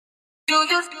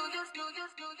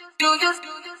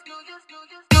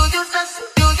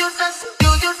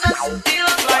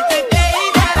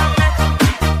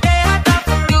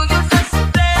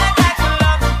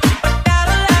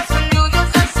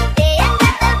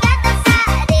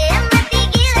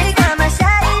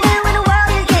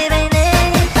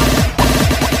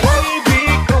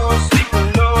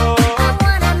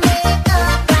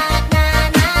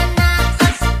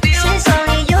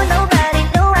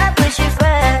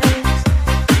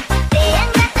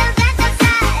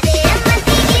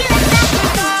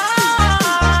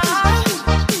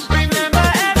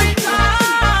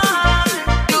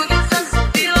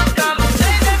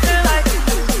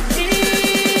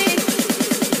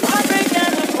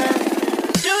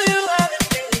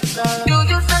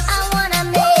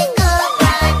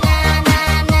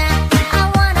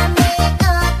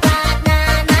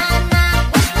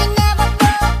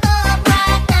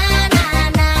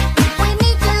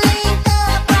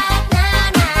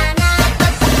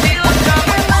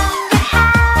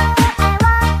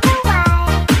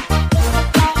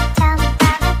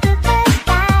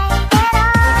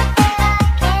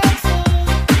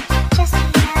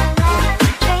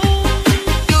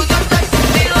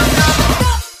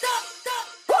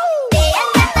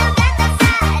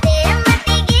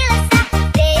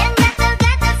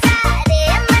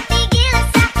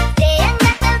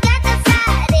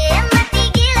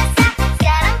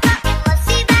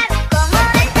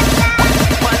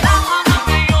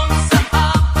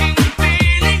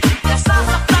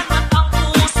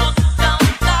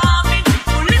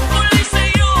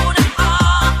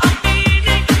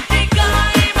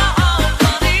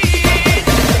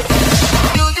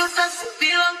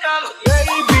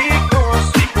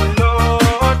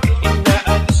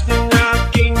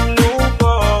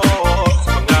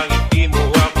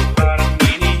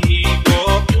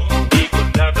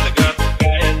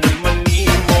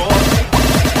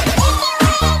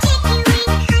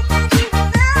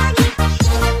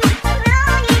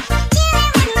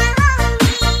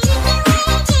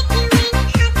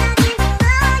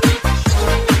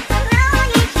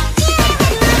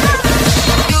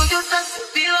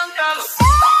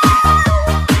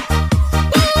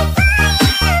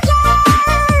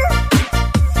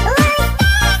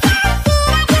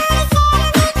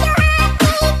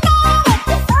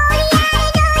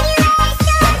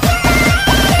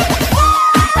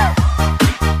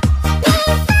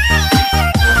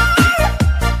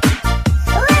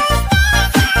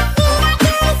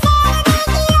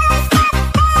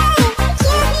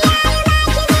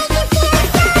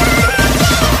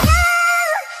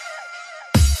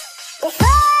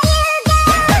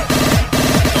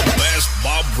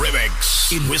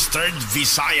In Western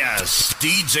Visayas,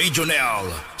 DJ Jonel,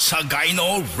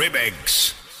 Sagayno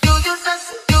Remix.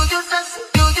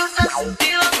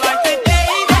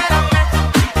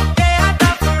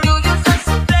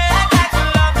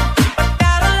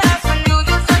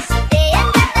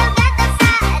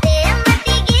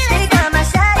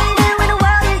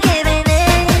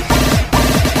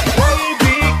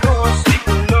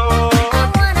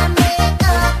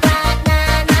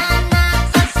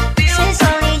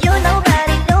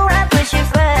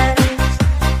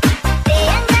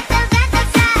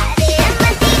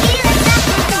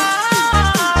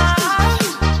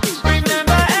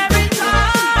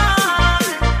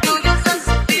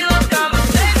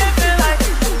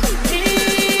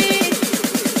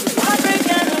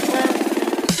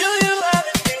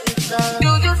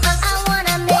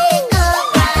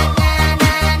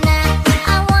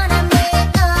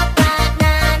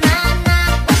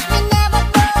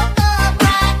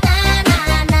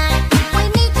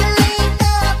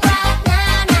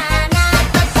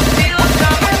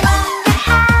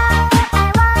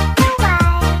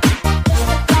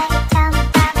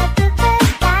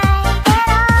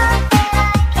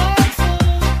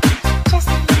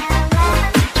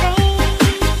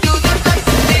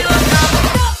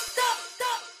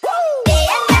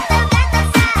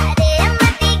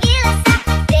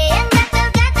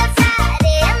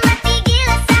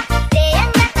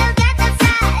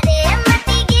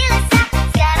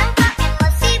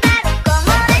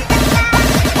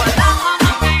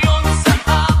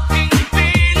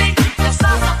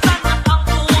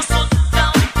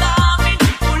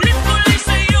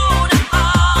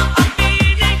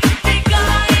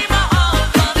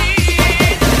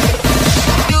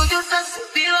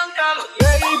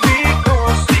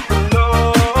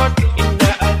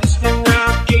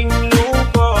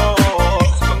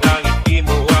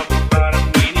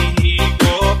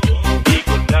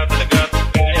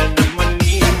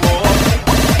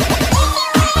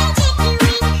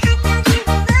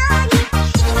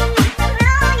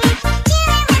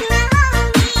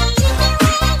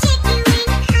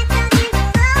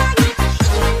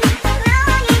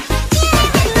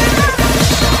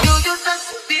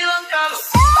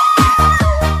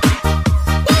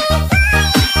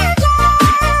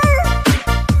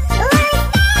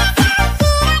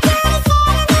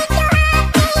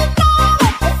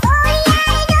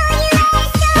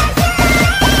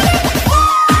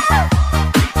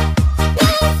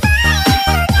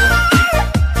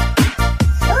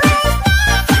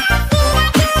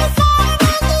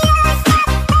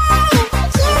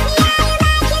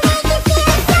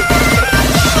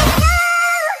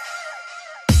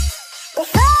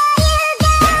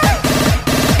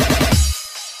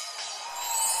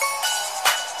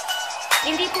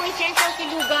 Hindi po essential si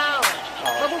lugaw.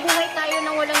 Mabubuhay tayo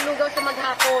ng walang lugaw sa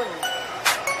maghapon.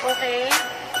 Okay?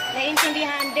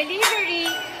 Naintindihan? Delivery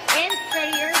and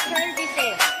courier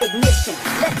services. Ignition,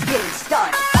 let's get it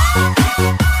started.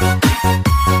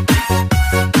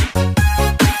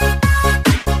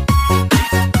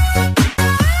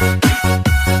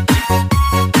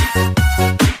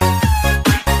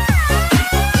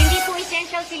 Hindi po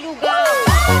essential si lugaw.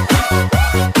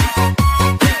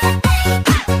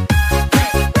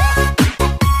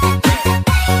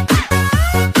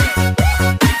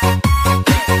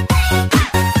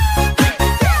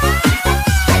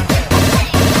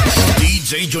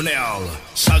 DJ Jonel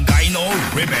sa Gyno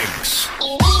Remix.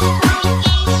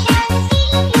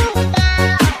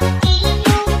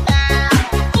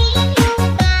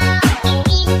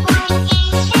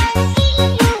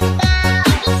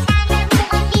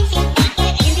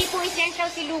 Hindi po essential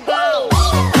si lugaw.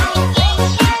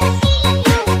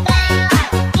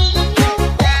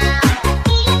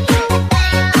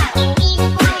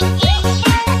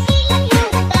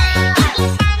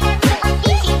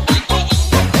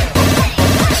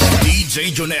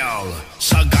 DJ Jonel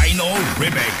sa Gyno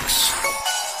Remix.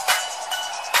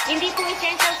 Hindi po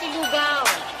essential si lugaw.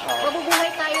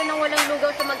 Mabubuhay tayo ng walang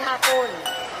lugaw sa maghapon.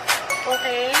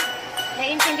 Okay?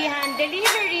 Naintindihan?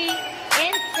 Delivery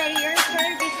and courier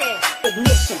services.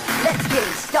 Ignition, let's get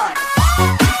it started.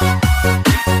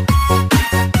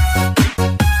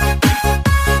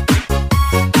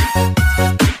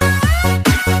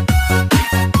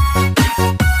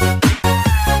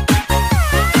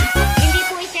 Hindi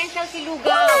po essential si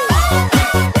lugaw.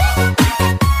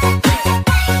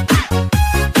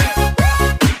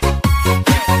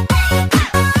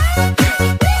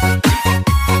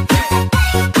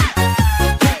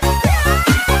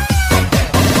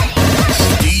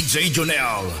 DJ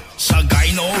Jonel sa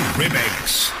Gyno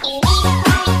Remix.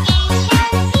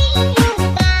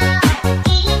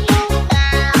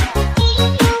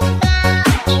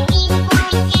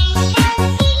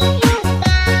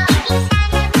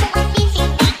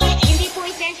 Hindi po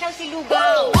essential si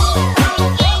lugaw.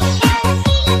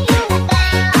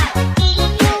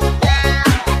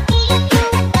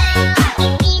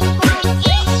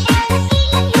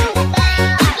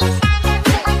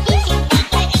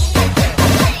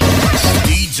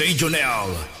 DJ Jonel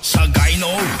sa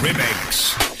Gyno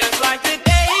Remix. Just like the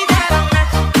day that I met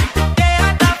you, the day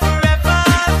I thought forever.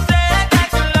 Said that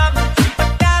you love me,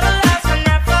 but that'll last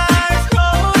forever. It's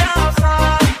cold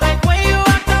outside, like when you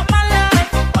walk out my life.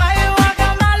 Why you walk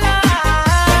out my life?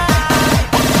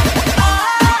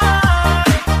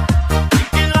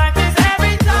 You like this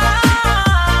every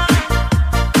time.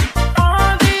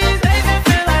 All these days it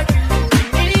feel like you and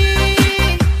me.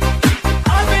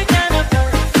 I'll be kind of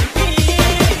thirsty.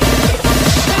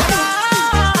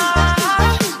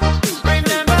 Bring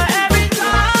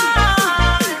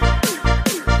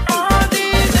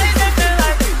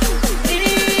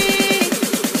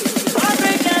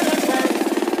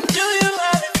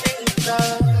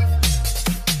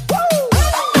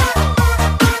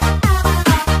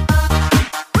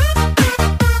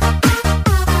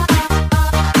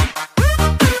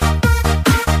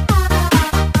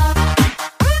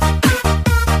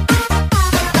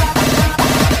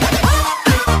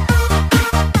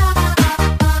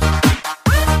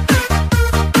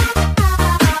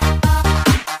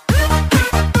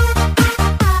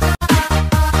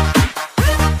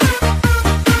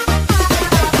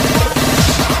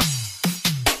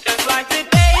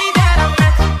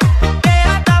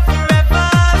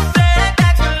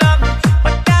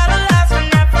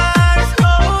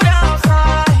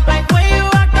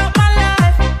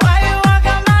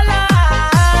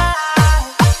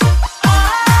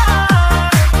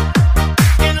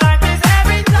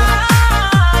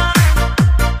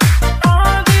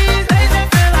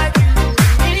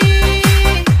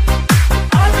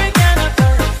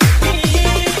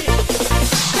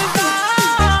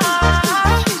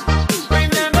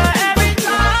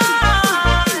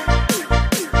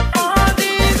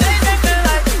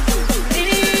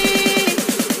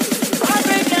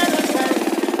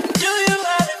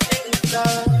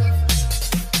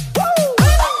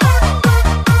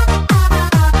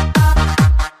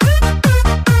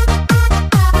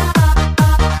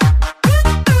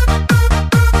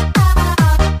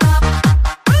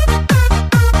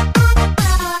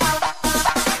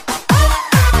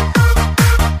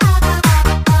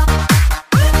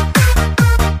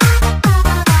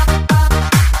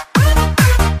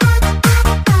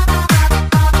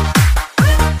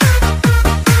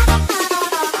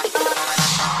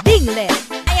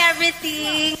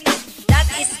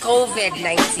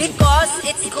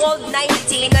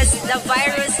daily cause the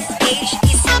virus age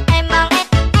is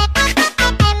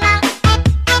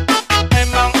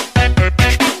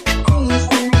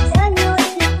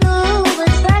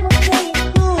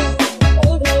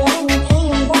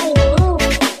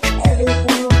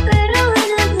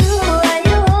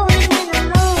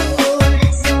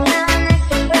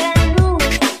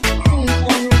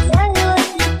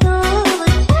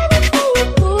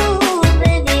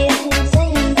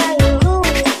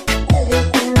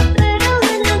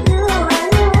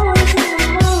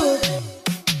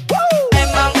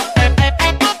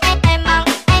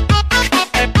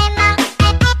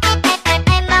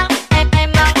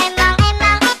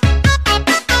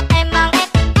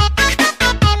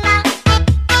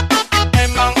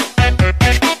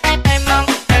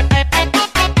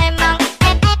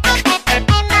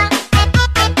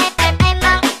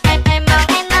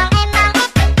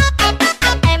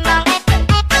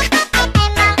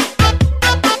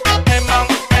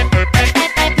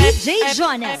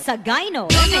sa Gyno.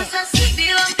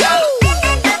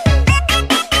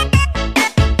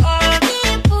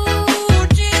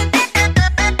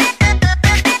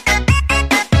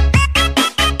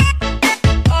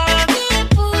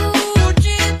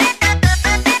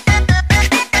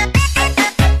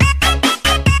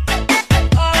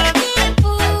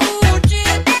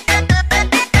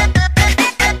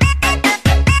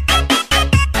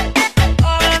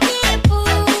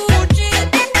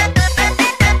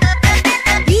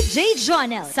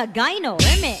 Sa Gyno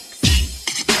Remix.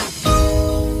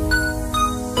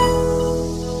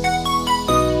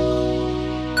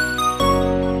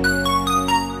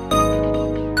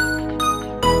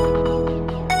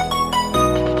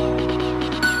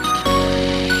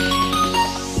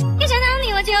一想到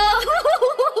你我就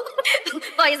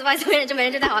不好意思，没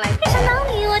人就太好来。一想到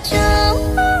你我就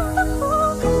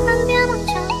难辨梦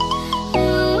中，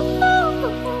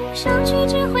想去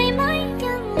只会买点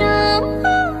肉。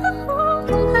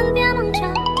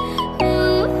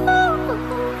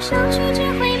想去只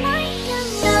会买点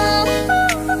肉，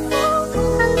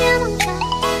难辨梦中。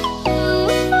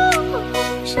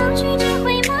想去只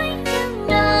会买点肉，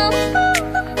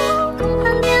难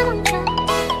辨梦中。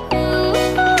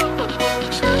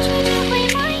想去只会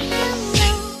买点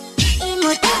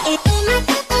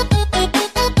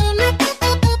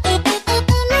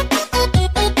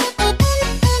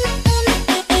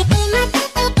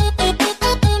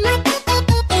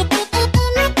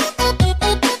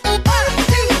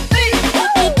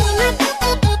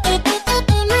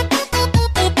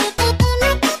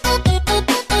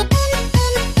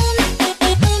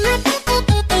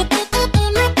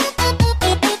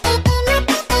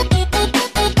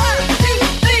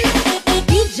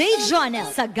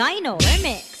Sa Gyno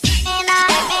Remix.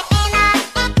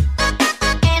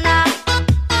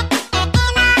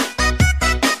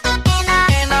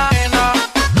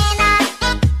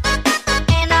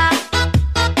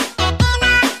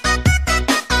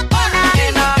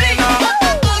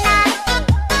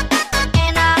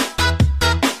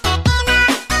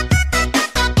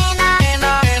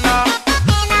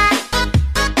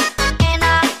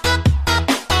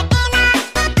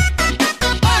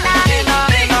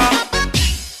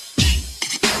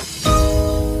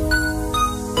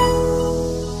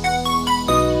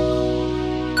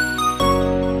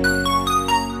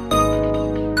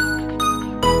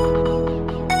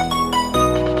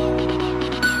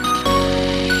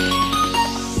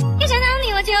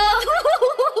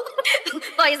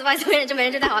不好意思，没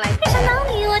人就太好来。一想到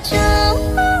你我就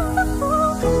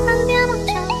难辨梦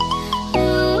中，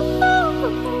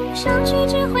想去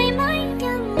只会买点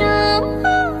肉，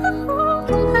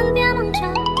难辨梦中。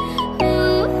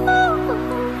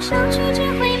想去只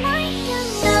会买点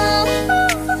肉，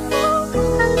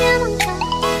难辨梦中。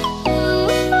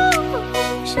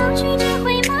想去只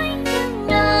会买点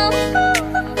肉，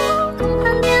难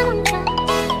辨梦中。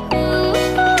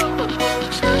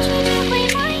想去只会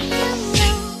买点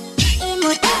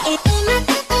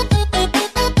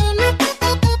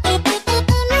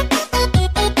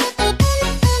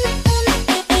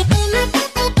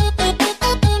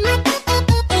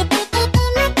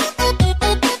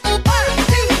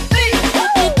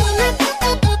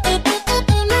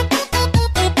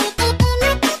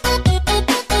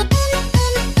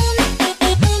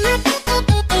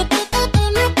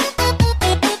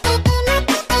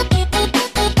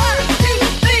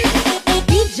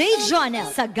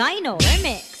Sa Gyno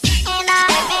Remix.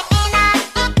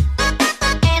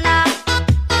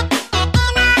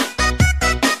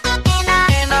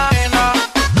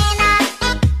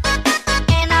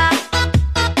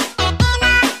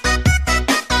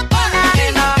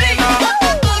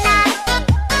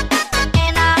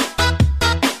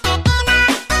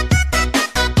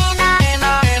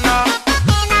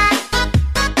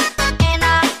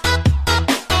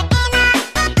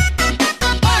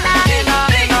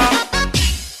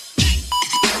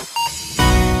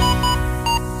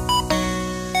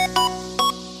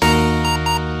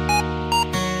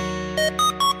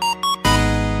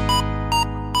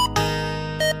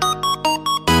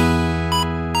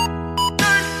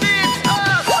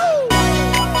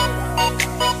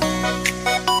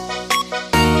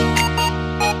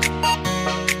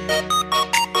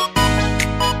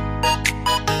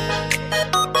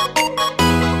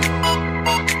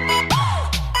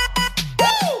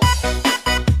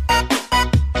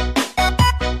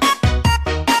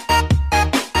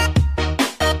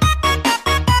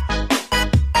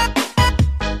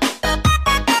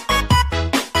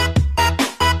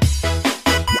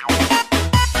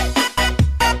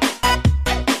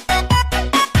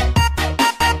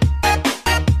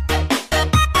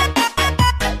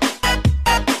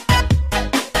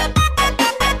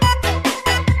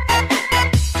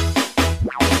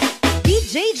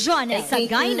 Jonah sa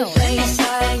Gyno. Place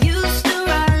I used to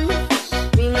run.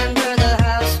 Remember the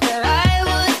house where I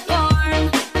was born.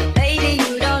 Baby,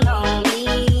 you don't know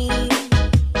me.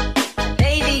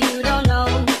 Baby, you don't know.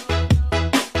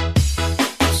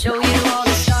 Show you all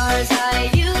the stars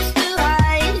I used to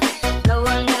hide. No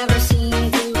one ever seemed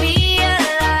to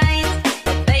realize.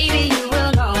 But baby, you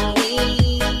will know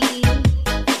me.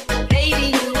 Baby,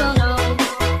 you will know.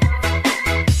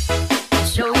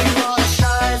 Show you all the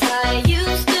stars I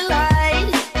used to hide.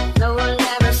 No one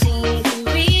ever seemed to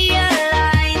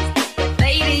realize. But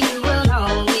baby, you will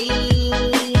know me.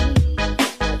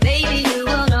 Baby, you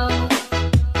will know.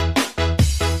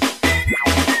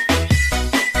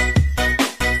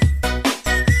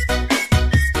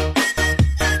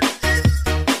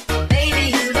 Baby,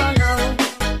 you don't know.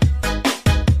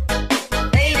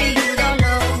 Baby, you don't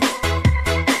know.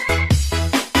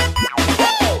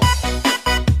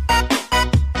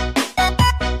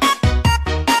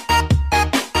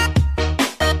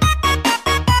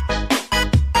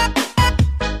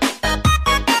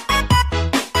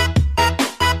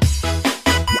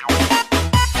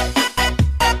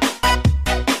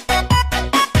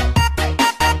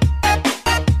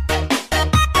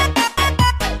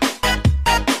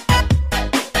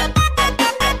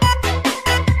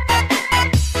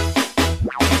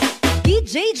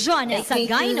 DJ Jonah sa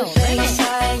Gyno. Place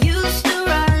I used to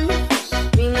run.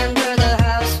 Remember the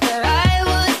house where I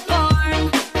was born.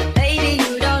 Baby,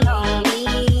 you don't know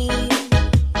me.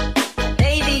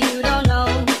 Baby, you don't know.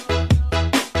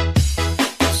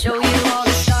 Show you all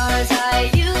the stars I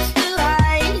used to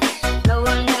hide. No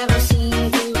one ever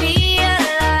seemed to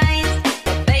realize.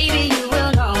 But baby, you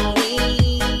will know me.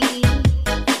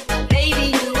 Baby,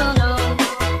 you will know.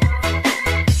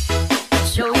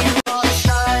 Show you all the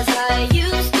stars I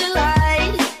used to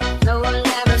hide. No one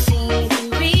ever seemed to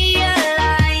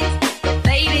realize. But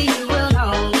baby, you will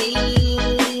know me.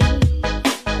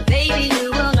 Baby, you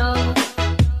will know.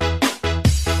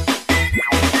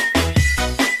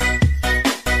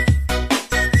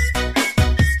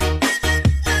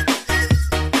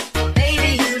 Baby,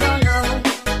 you don't know.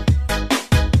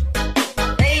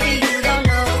 Baby, you don't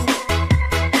know.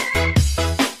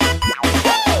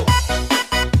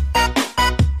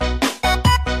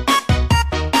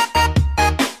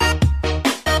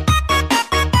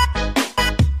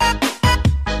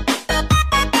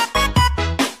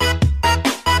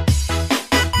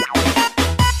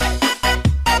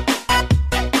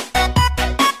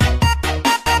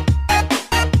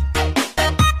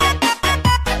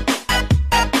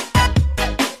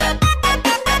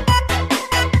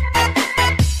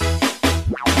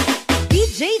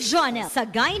 DJ Jonah sa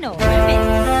Gyno.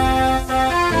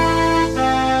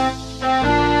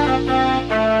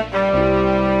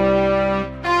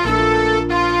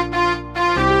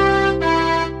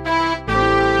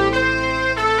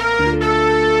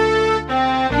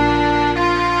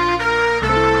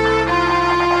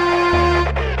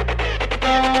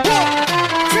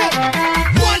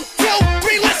 One, two,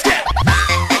 three, let's get.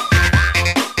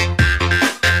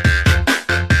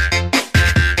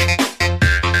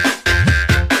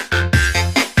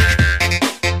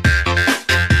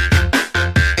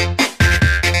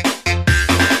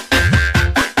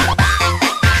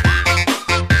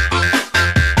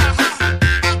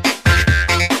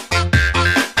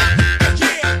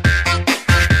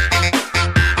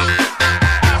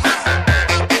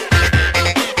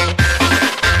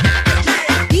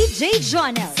 DJ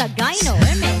Jonah sa Gyno.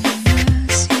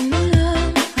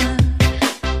 Simulan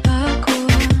bago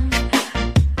ang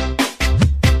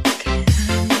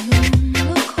kailanman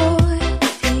ako'y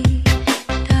di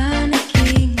na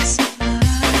nakikisalan.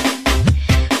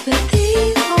 Ba't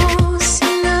di mo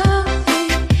sinabi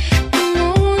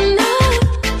muna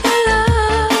pa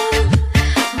lang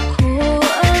ako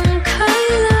ang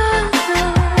kailangan,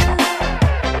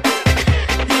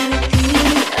 pero di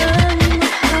ang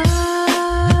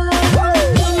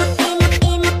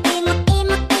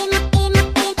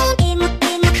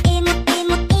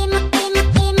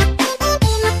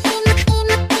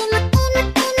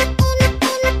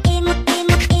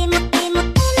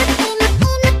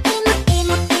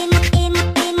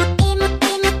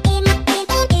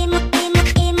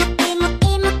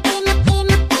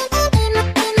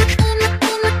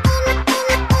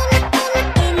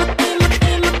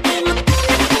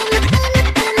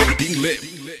Being lit,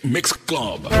 mix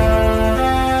club.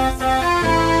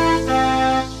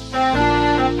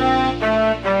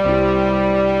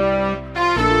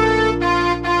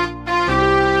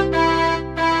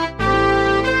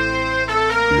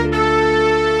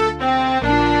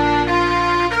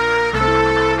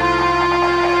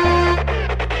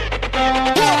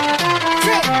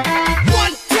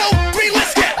 One, two,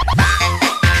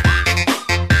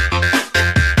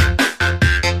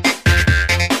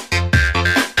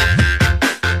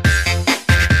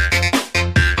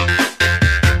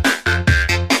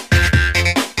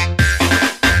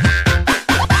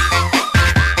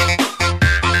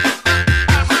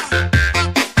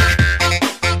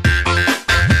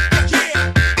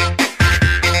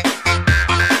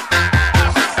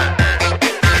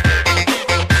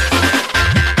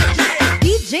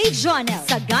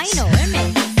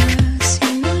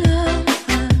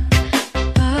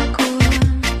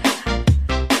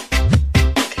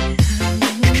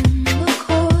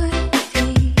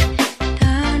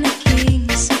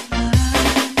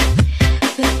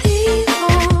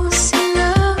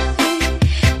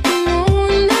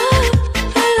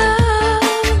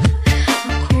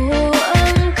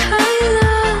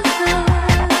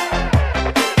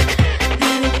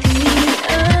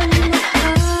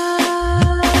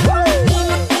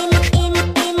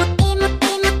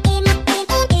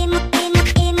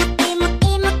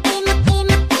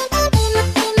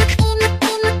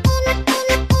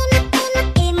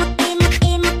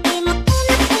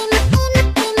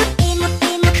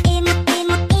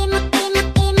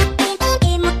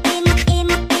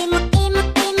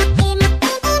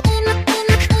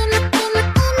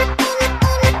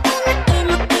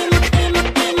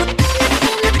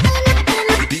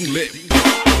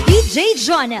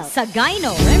 Jonel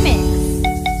Sagayno Remix.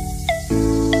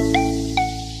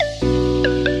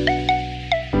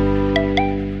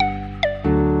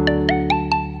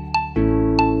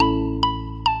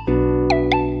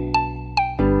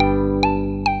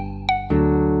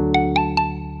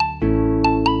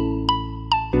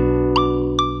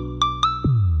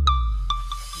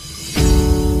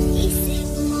 Isip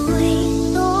mo'y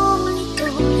tumulito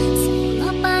sa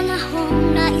mga panahong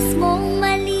nais mong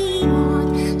malimot.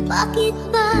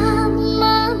 Bakit ba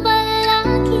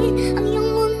mabalakid ang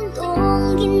iyong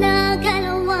mundong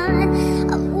ginagalawan?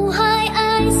 Ang buhay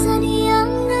ay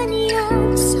sadyang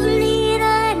ganyan,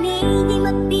 suliranin di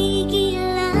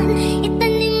mapigilan.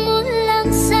 Itanim mo lang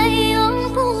sa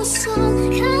iyong puso,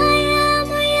 kaya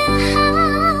mo yan.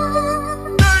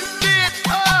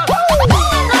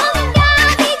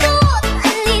 Pagkabigot,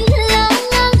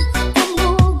 alinlangan,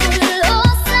 tumugulo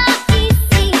sa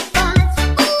isipan.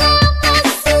 Mga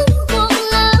pasubok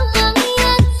lamang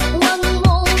yan, huwag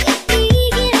mong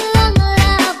itigil ang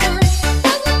laban.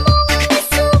 Huwag mong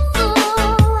isubok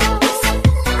ang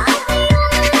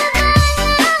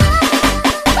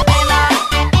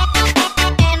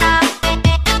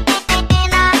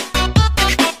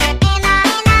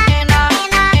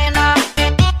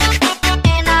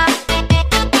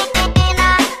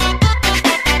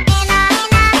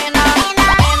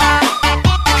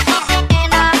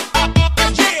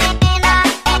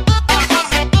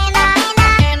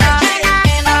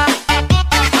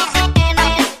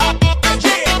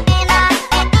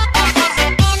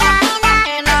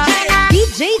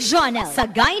DJ Jonel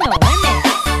Sagayno Remix.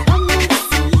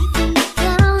 Pag-isipin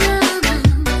ikaw naman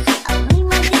ang may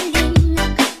madilim na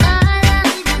kapalangan.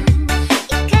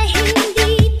 Ika'y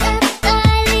hindi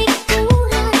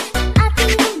tatalikuran,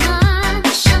 ating naman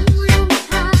siyang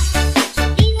lumikha.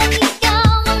 Hindi lang ikaw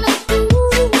ang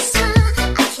nagdurusa,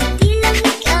 at hindi lang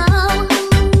ikaw ang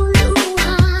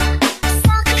namuluha.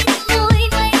 Sakit mo'y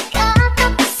may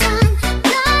katapusan,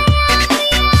 kaya mo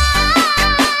yan.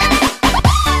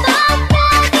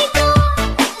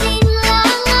 Pagkabigot,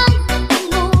 alinlangan,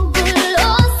 tumugulo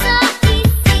sa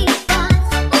isipan.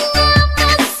 Mga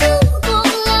pasubok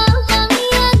lamang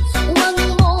yan, huwag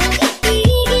mong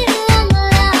itigil ang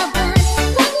laban.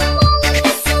 Huwag mong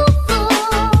isubok ang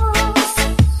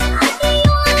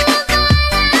iyong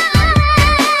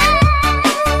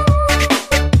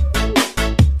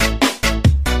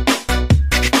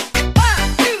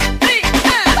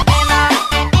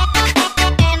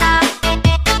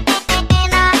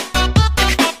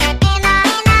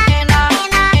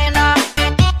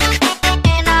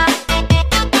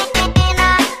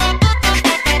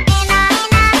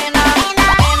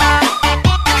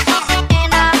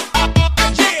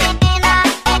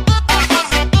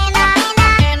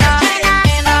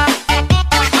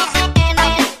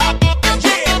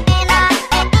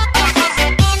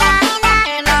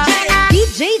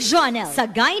DJ Jonel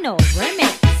Sagayno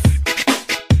Remix.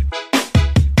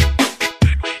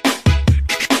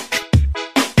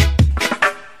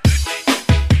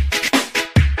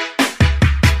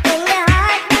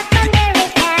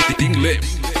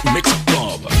 English Mix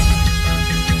Club.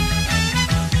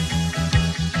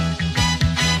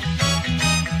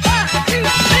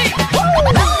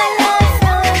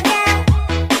 Pagkalusog niya,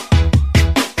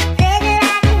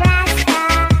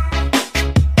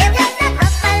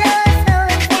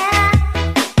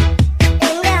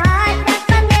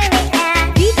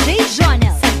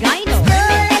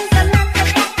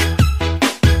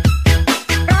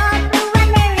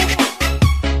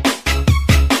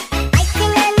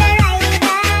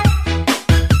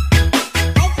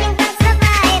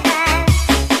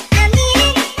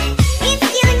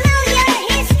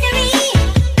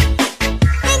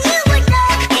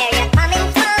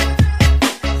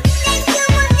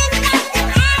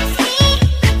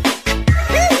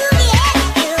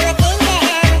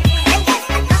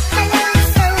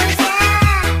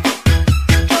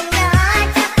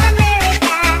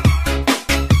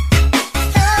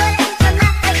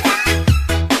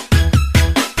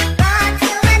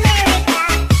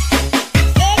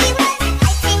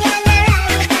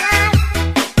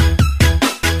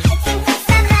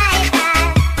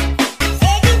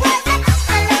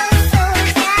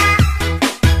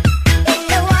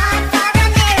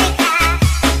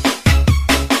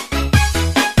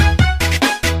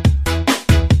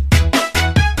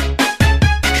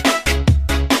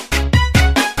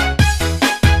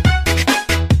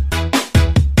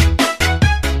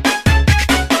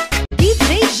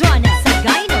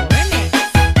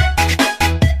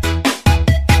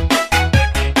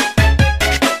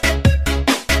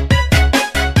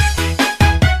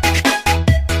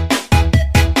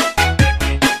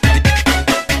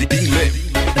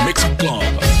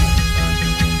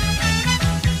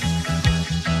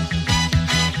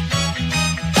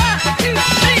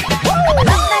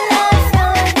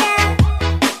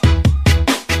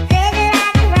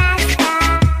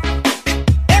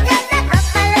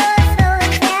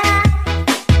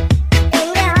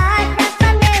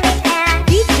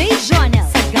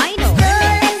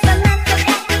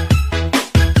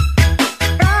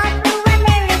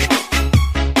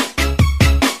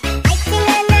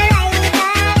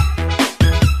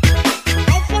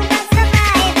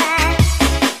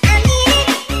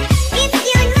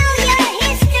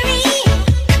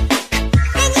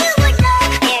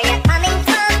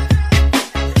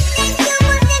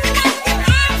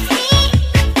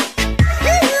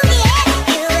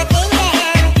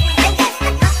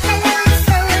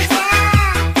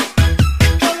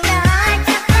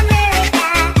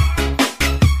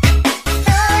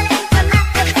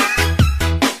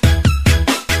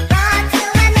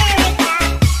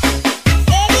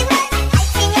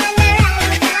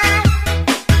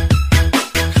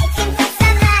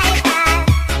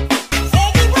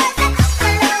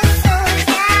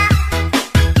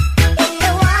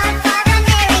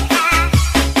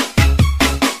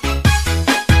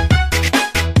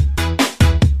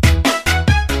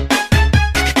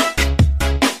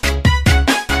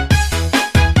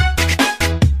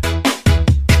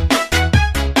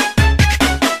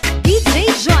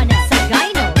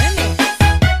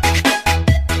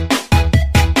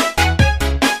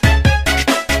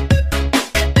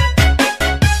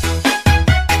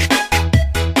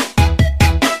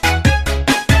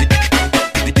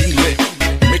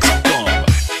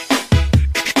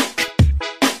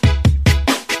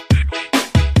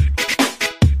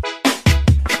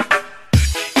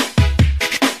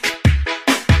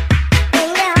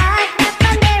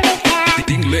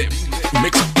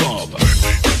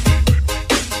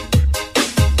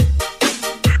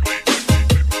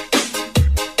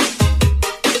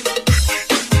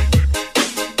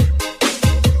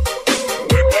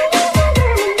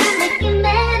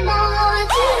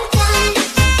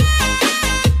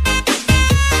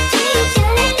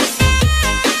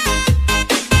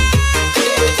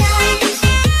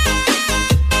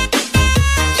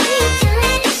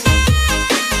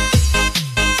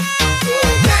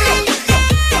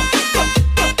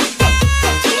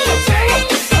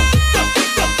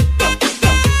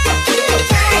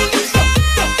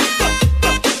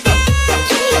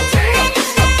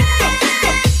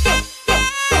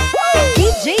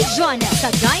 Jonah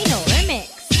Sagayno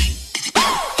Remix.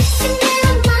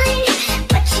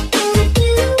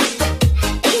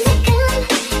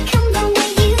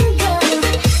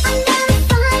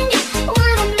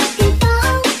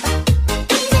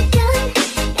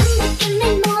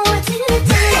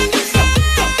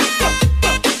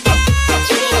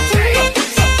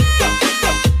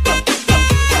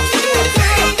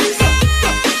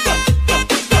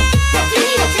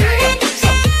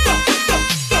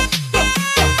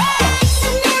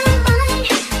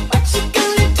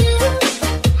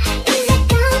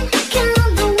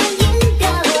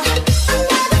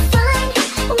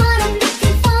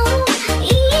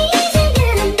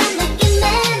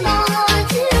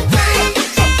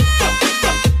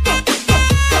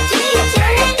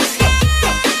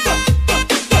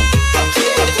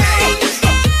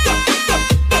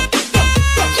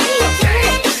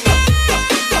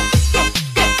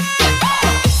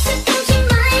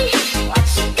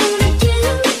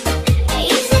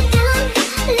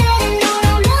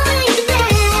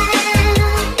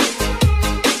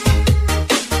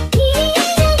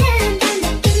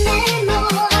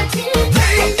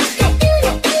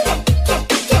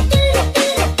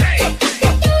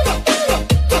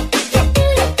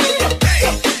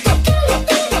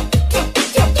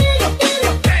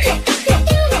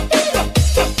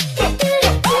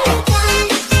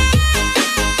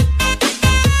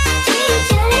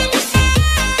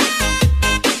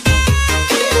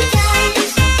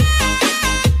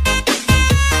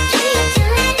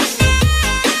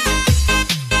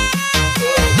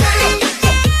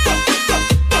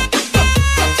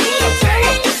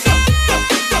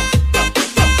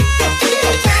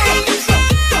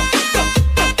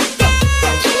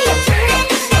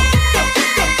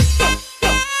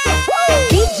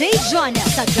 Jonah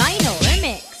Sagayno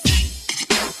Remix.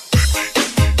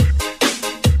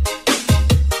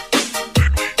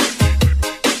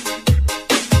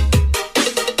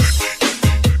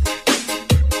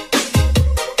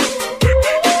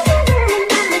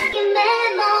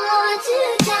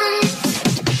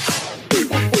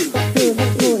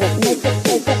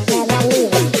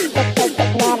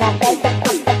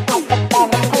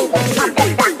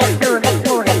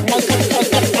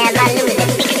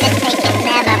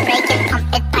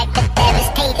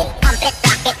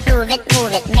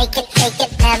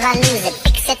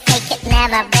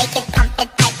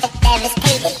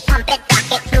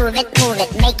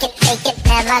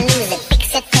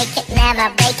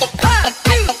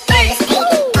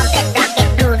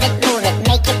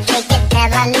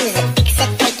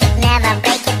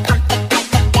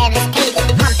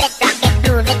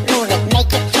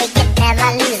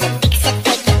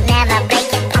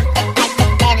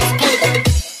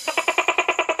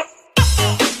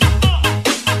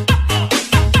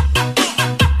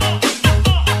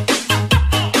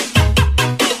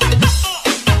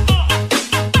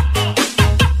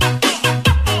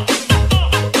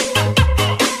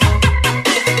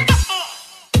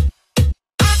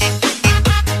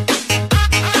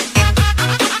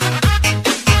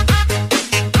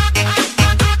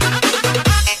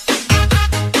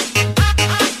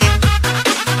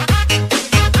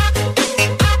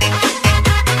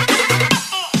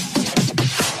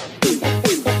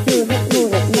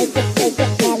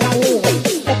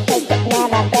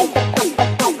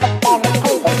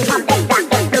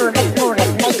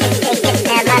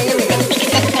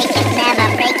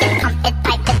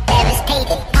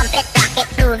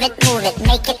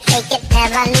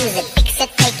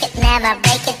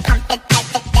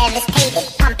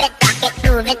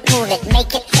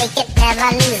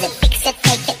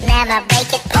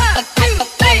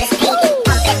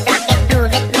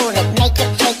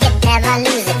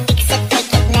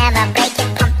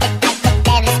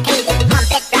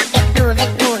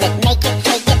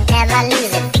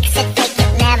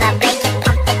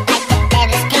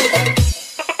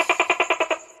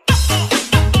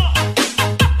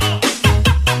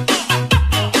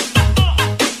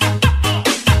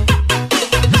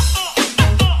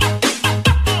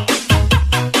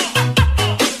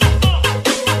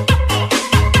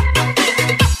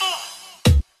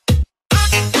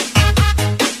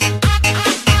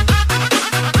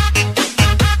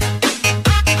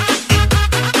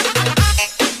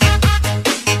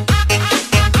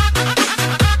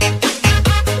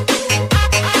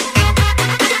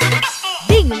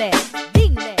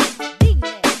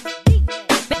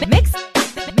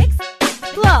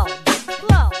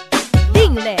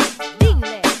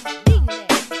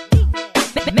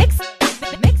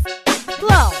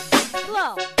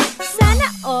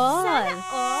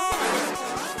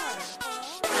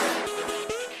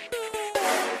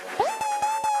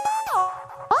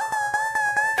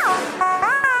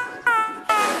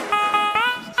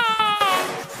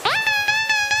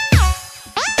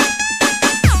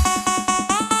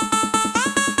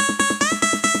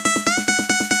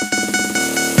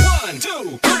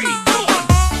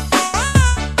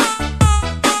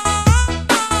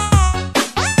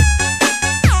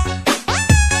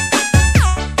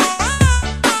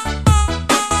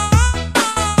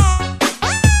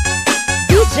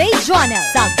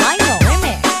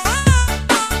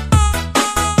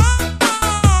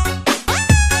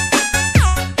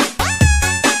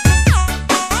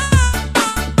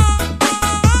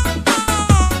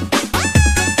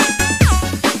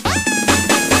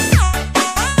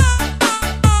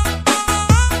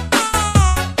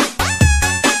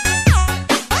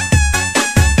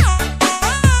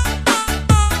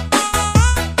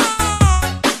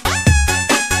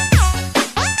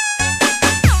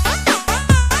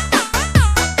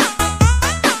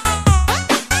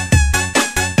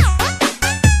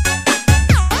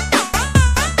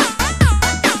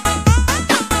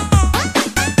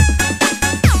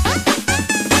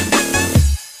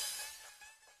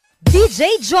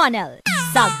 DJ Jonel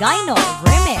sa Gyno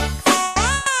Remix.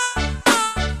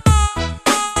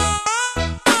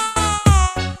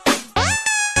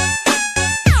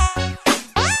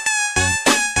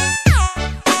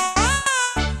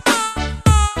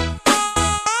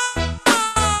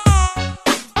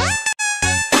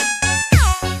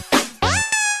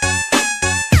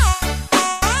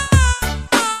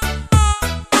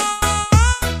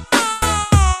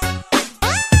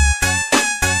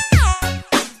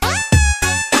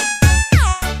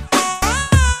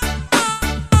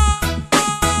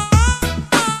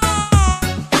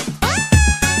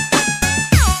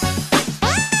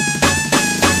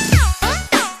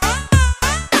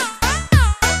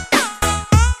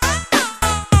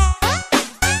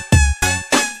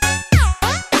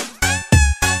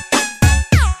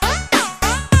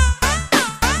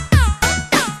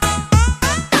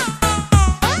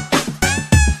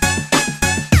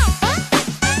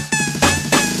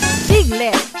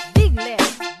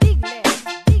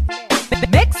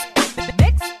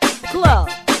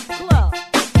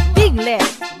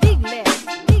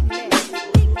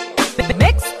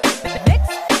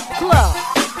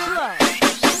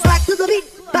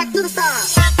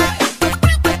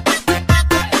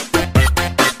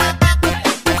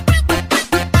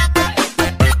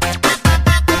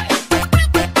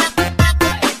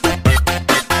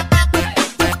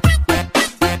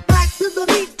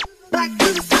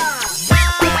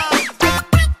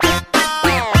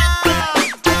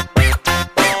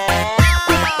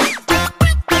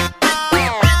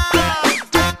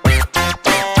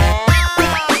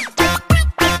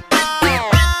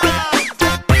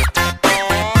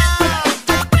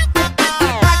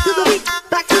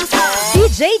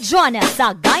 DJ Jonel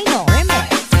sa Gyno Remix.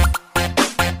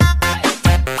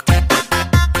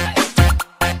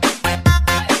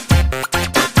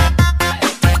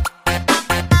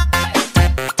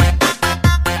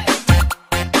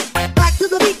 Back to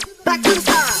the beat, back to the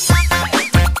start.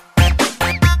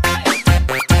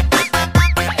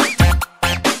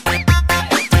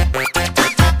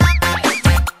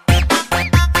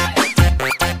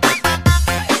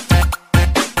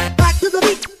 Back to the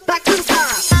beat, back to the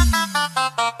start.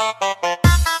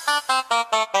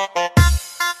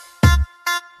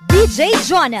 DJ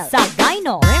Jonel sa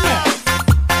Gyno Remix.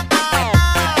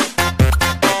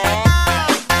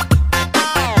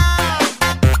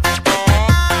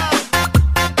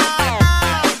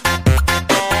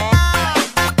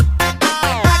 Back to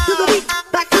the beat,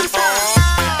 back to the start.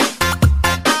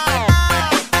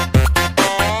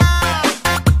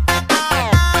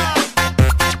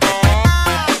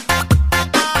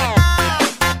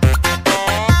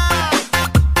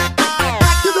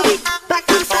 Back to the beat, back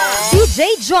to the start.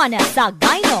 DJ Jonel sa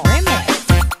Gyno Remix.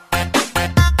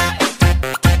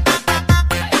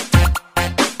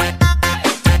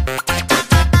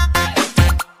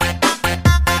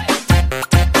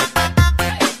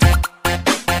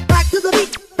 Back to the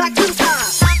beat,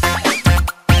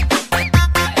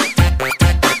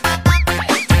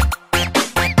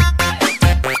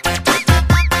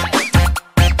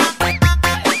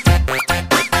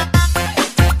 back to the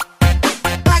start.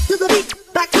 Back to the beat,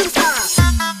 back to the start.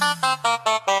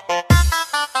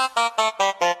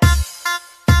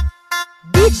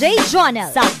 DJ Jonel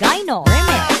sa Gyno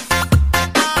Remix.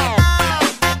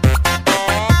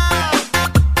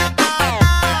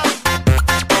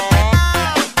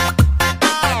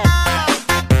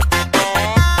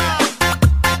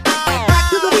 Back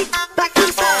to the beat, back to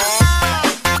the start.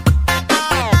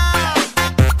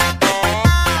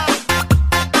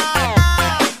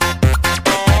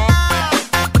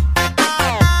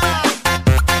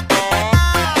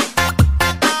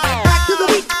 Back to the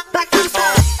beat, back to the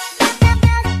start.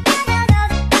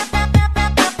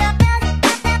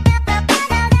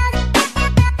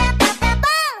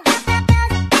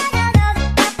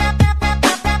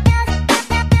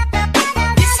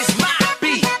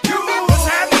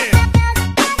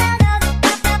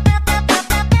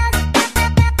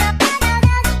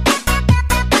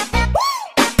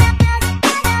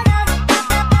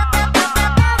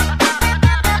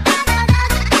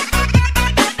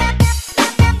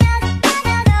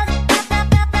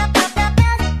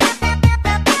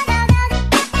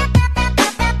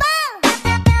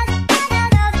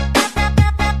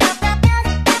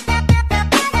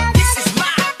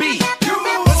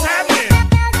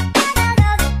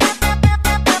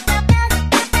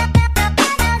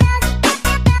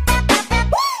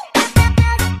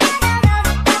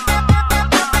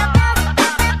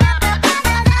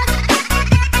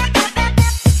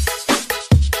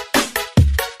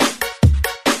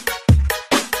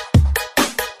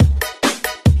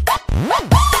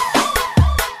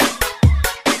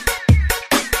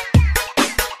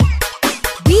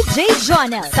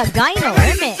 Jonel Sagayno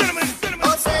Remix.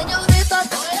 Oh señorita,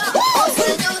 oh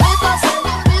señorita,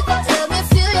 señorita, let me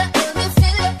feel it, let me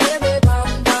feel it, give me bam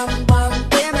bam bam,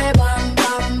 give me bam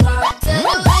bam bam.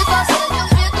 Señorita,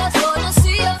 señorita, wanna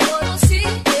see you,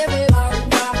 give me bam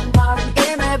bam bam,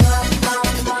 give me bam bam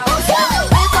bam. Oh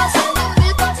señorita,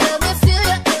 señorita, let me feel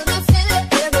it,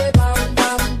 give me bam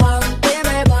bam bam, give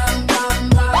me bam bam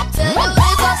bam.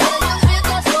 Señorita,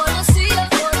 señorita, wanna see you,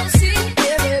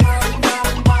 give me bam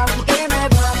bam bam, give me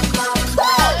bam bam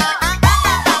bam.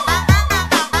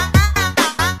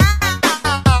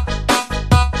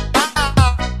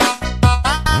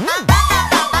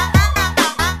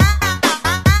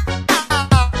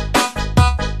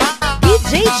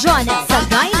 DJ Jonel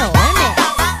Sagayno Remix.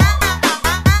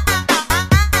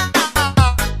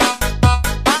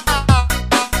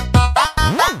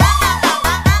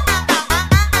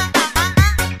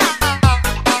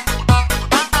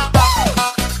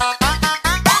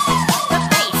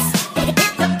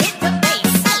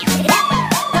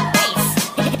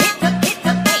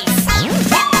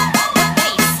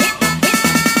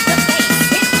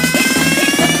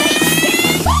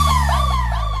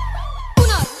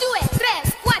 Uno, due,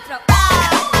 tres, quattro.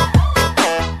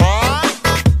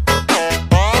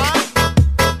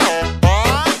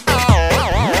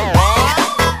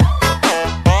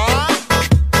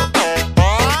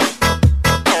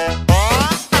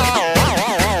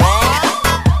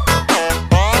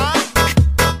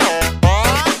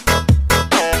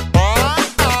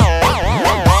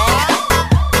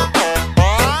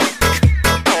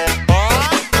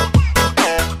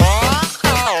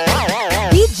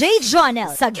 DJ Jonel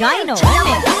Sagayno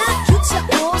Remix. Cute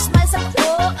sa'yo, smile sa'yo,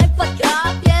 ay pagka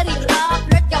Very rap,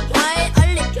 flirt ka pa'y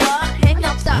alik ka Hang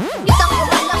up sa, kitang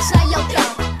kumalak sayaw ka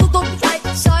Tutog kahit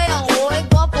sayaw, oy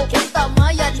gwapo kita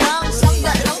maya lang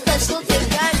Sangga lang ka,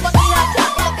 sutingan Pakiha ka,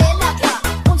 ilapela ka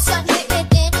Kung saan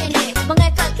hiitin-ini Mga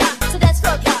kaka, sa dance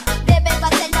floor ka Bebe,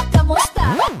 batela ka, musta?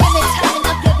 Give me time and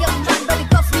I'll give you man Baby,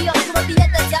 puff me up,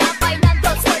 kumabiyata sa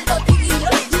Painando, solo, tingin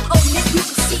You own it, you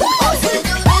can see Oh,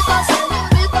 señorita,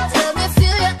 señorita, let me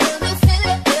feel it,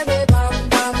 give me bam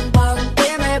bam bam,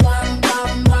 give me bam bam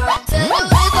bam.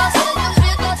 Señorita,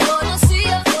 señorita, wanna see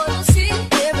you,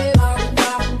 give me bam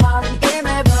bam bam, give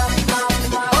me bam bam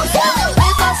bam. Oh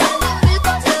señorita,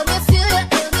 señorita, let me feel it,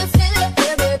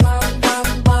 give me bam bam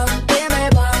bam, give me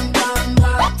bam bam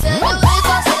bam.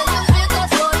 Señorita, señorita,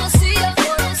 wanna see you,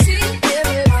 give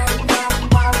me bam bam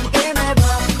bam, give me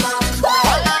bam bam bam.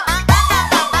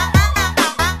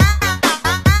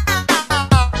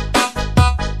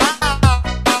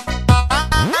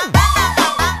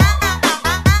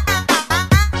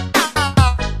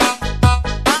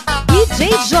 DJ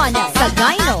Jonel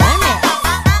Sagayno Remix.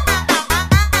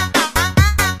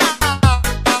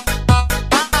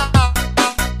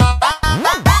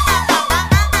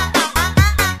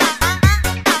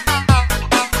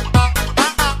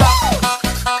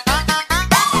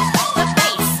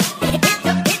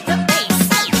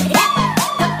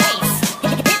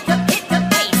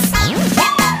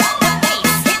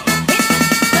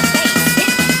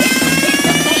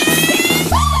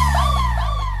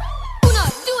 Uno,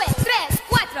 due, tres,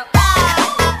 quattro.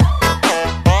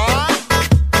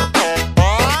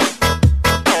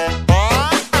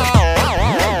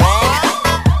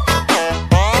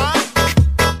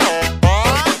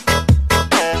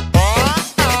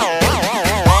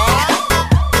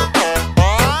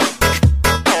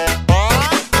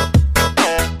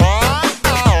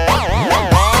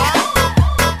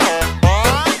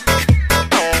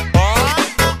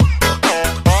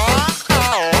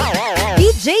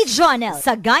 DJ Jonel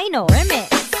Sagayno Remix.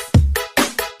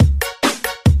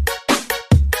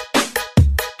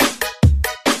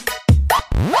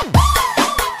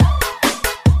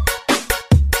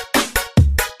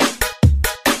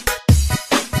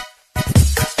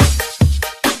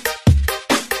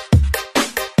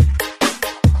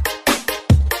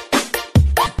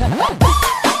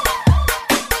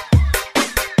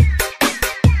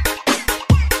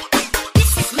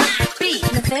 This is my beat.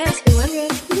 The fans be wondering.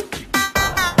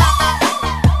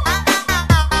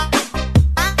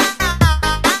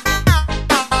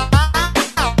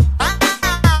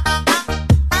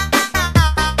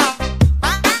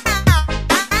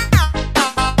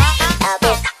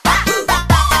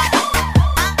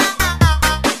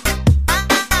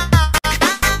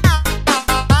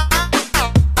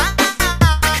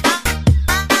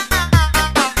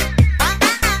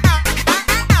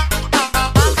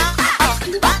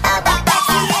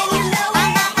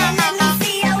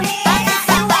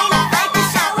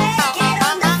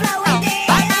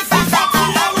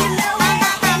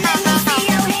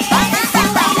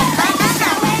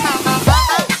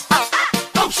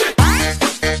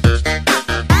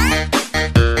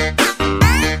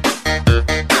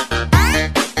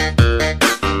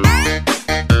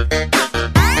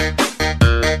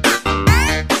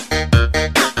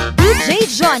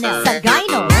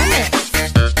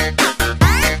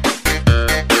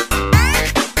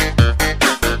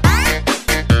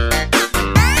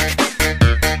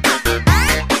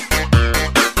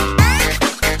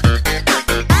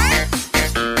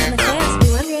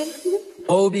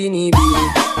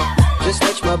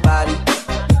 my body.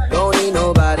 Don't need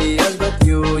nobody else but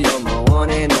you. You're my one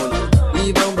and only.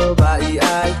 Ibang babae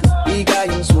ay biga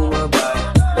yung sumabay.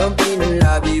 Dampi ng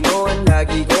labi mo ang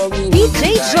lagi kong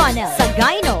DJ Jonel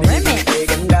Sagayno Remix.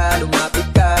 Ganda, lumapit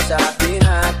ka sa akin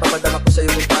at papadama ko sa'yo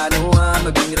kung paano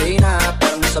maging reyna.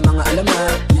 Parang sa mga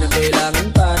alamat, di na kailangan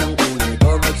pa ng unay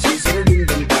ko. Magsisirding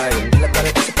bantayan,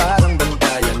 lahat sa parang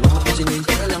bantayan. Mga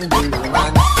kasininta ka lang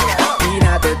bulungan. Di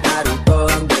natin narito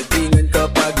ang datingan ko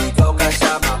pag ikaw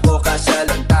kasama ko.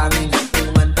 Kasalantangin ang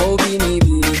tuman ko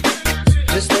binibili.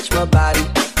 Just touch my body,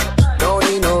 don't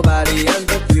need nobody else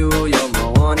but you. You're my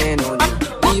one and only.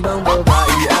 Ibang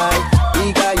babae ay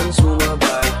ika yung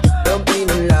sumabay. Dampi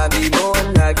ng labi mo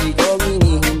ang lagi ko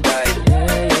hinihintay.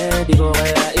 Di ko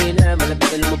kayain na malapit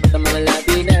na lumabot ang mga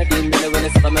labi natin. Dalawa na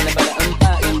sa kama na pala ang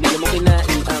pain. Di mo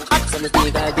kinain ang sa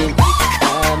mastika din.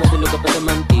 Matulog ka pa sa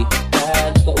manti.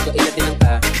 Kaugain natin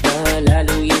ang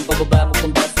lalo yung pababa mo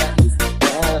kung basa.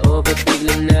 O ba't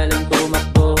biglang na lang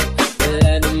tumakbo?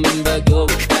 Wala naman bago.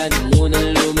 Ano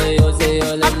munang lumayo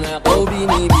sa'yo lang ako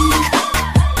binibili.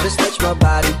 Just touch my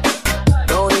body,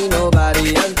 don't need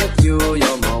nobody else but you.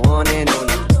 You're my one and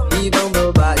only. Ibang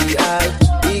babae ay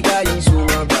ika yung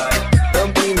sumabay.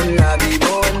 Dampi ng labi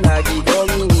mo ang lagi kong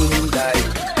hinihintay.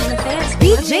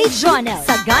 DJ Jonel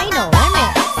Sagayno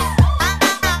Remix.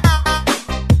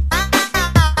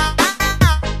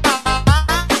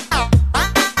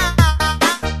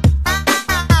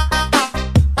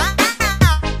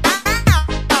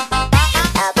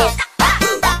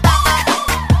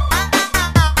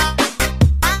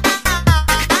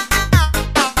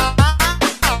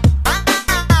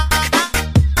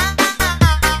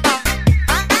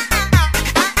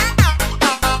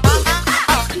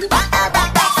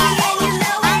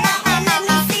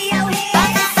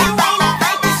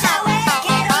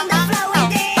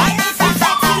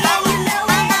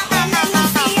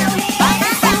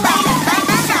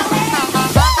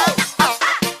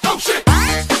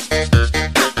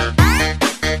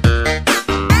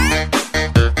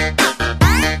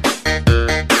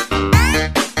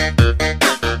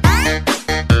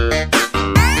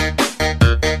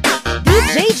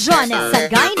 DJ Jonel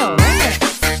Sagayno Remix.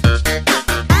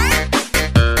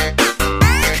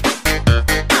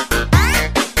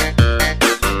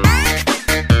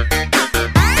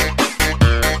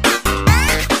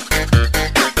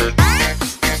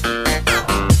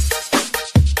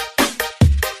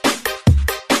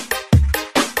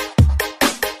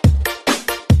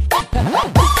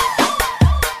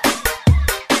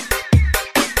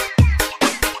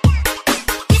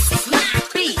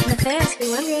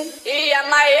 Iya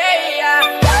Maya,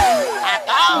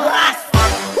 atau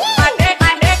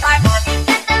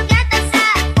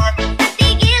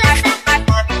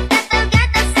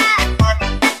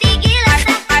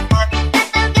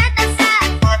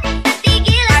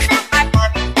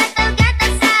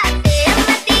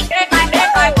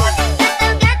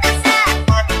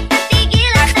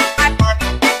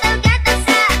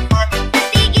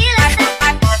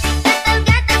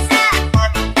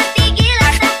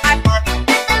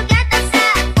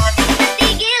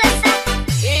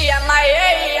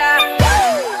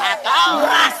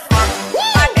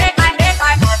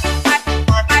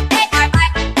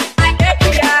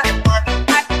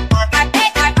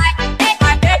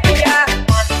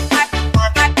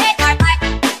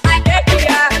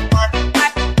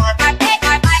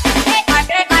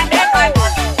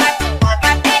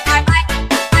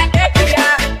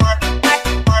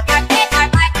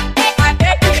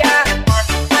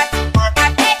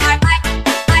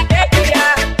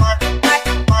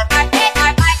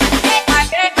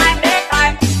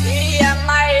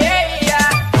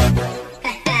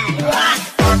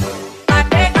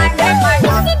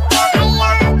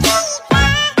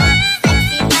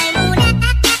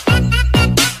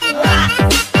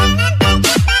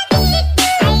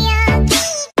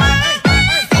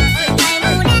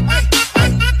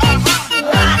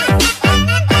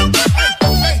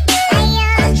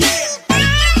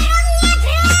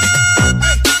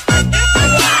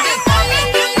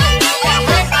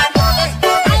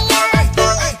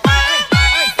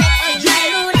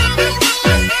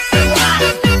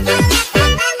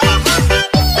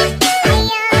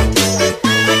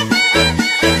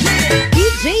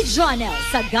Jonel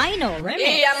Sagayno Remix.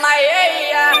 Iya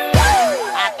Maya,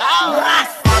 atau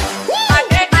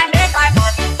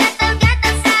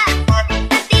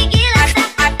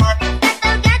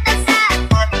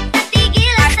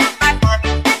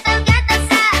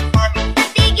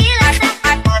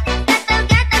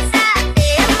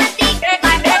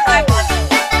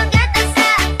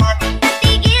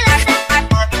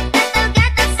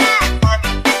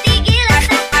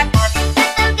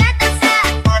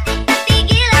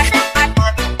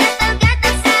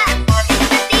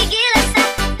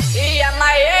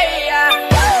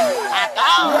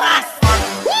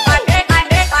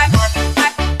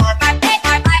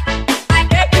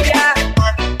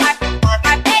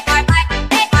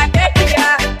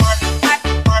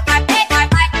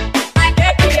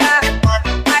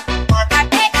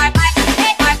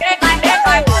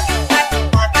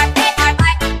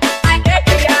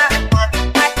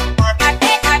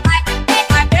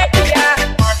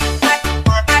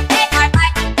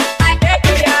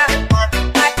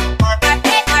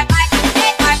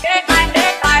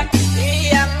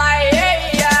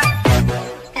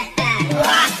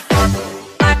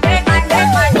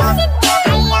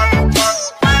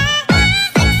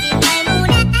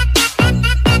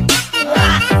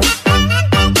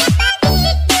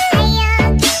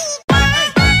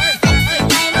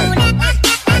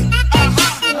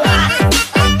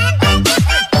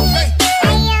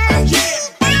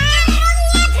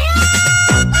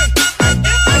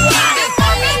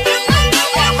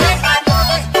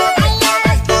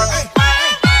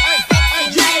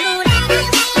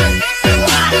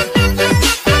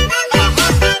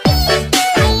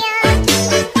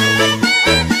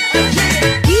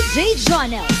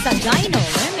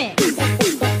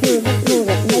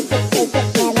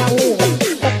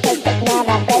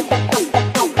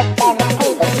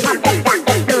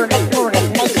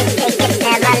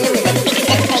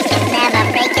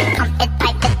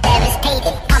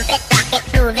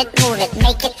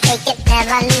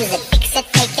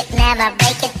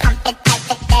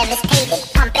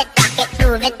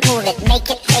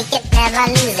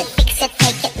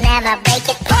never break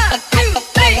it. Pump it,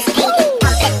 devastate it.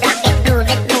 Pump it, rock it,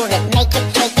 move it, make it,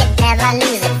 shake it, never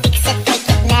lose it. Fix it, fake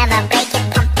it, never break it.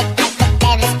 Pump it,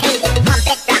 devastate it. Pump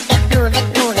it, rock it,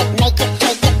 move it, make it,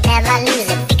 shake it, never lose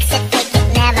it. Fix it, fake it,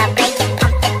 never break it.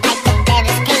 Pump it,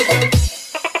 devastate it.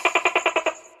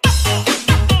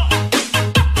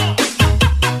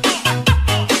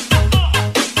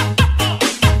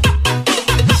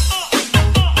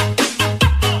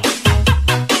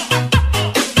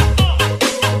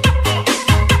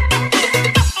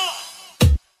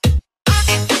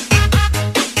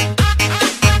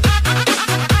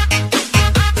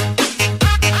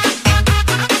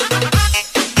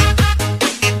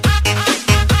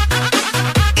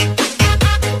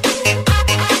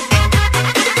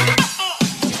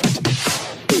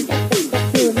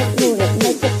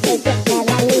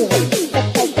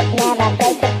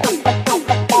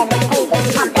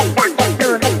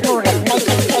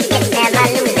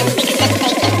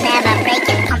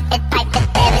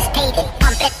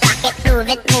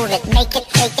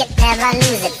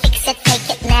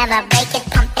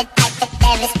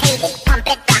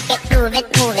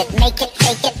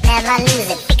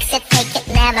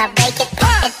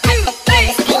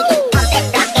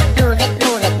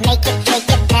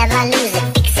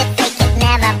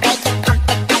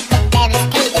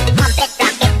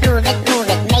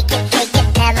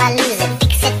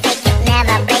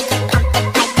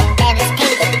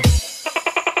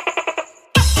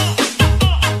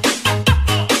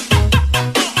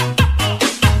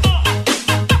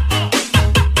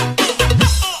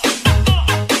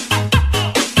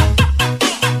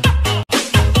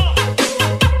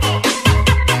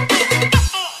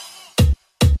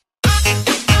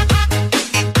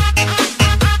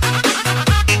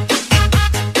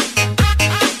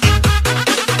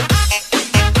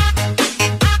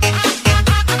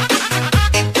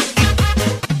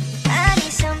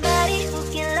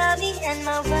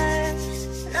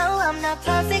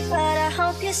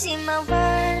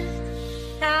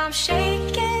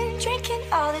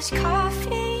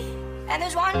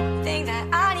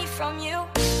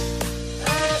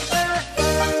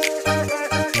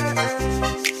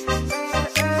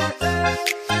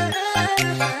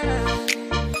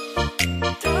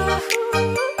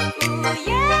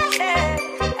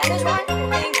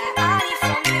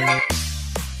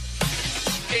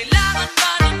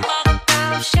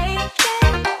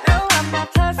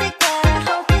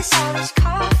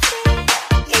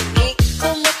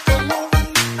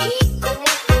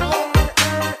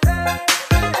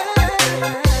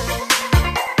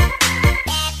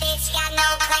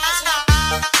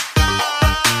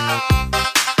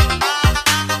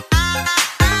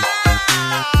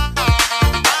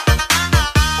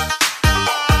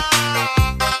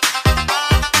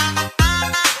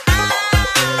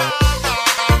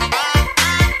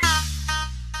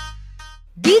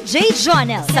 DJ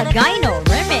Jonel Sagayno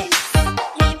Remix.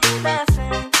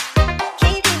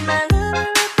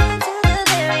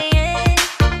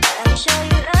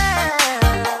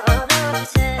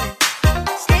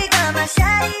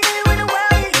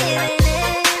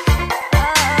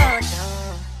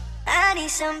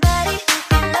 Somebody who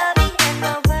can love me and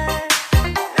my word.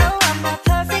 No, I'm not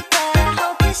perfect, but I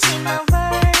hope you see my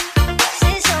word.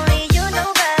 Since only you,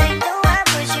 nobody know I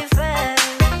put you first.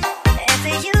 And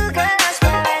for you, girl, I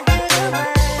swear I do the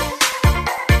work.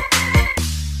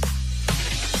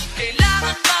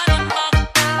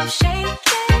 I'm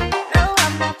shaking. No,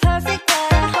 I'm not perfect,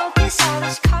 but I hope it's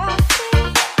always coffee.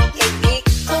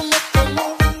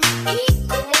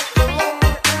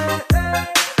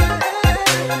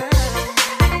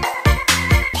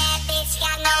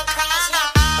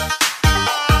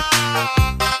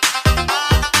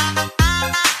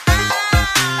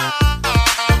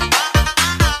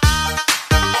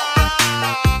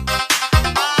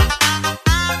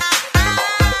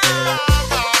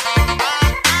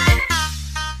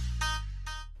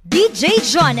 DJ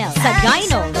Jonel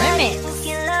Sagayno Remix.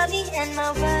 You love me and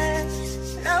my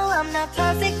words. No, I'm not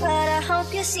perfect, but I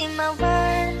hope you see my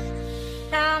word.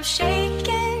 Now I'm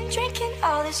shaking, drinking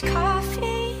all this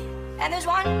coffee. And there's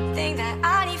one thing that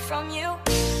I need from you.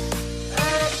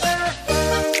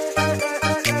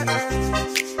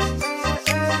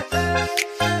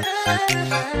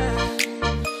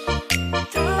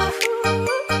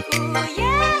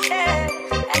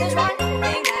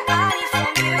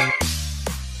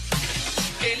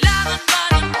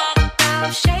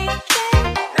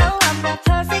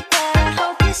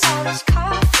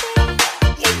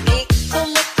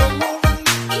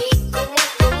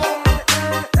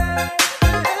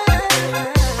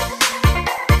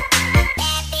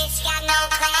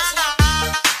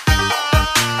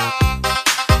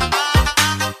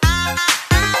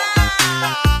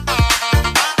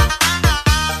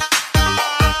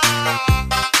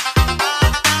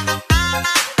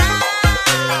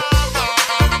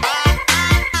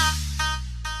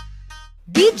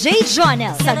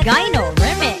 Jonel Sagayno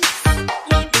Remix.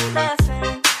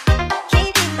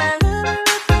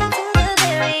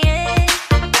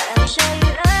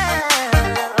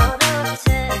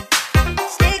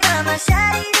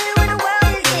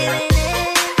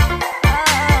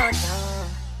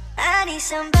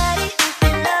 Somebody who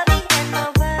can love me and my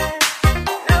word.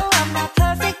 No, I'm not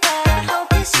perfect, but I hope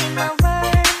you see my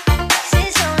word.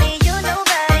 Since only you,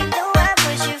 nobody knew I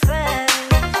put you first.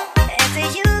 And for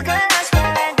you, girl, I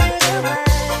swear I do the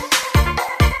work.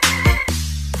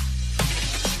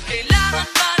 Kailangan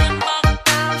ba ng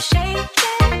I'm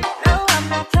shaking. No, I'm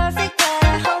not perfect, but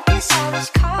I hope you saw this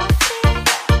coffee.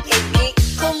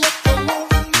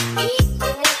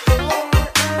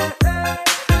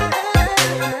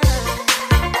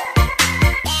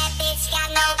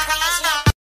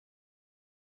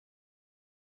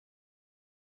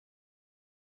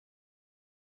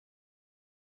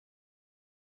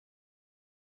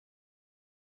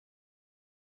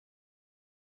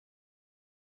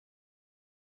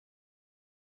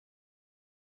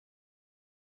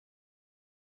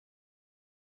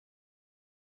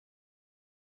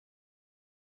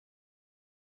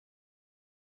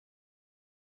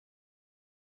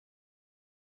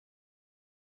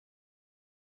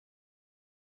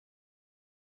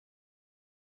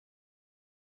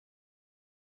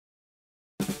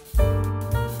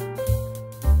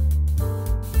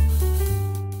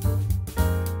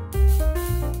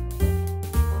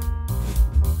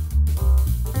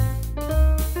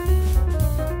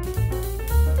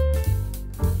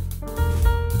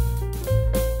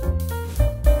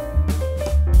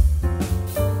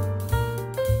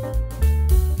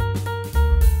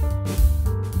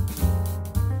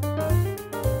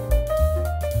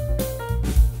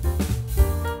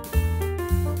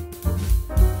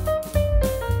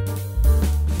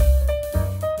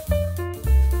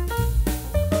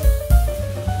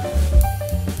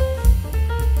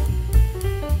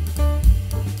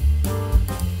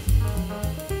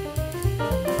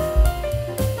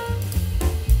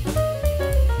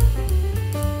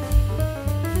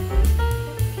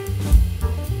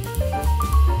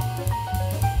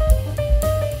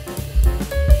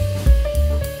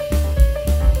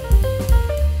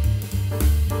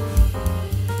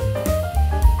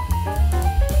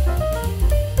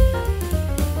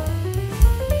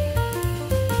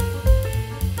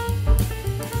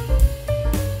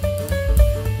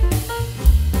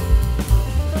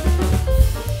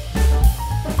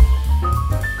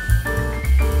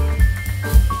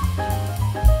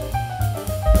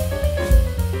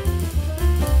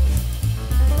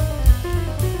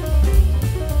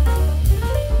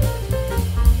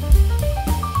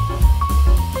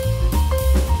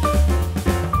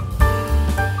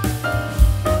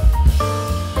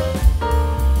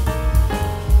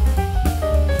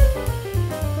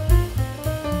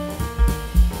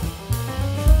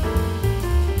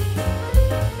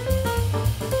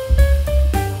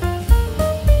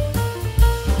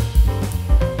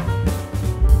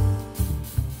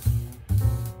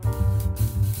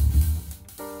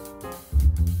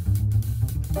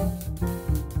 Bye.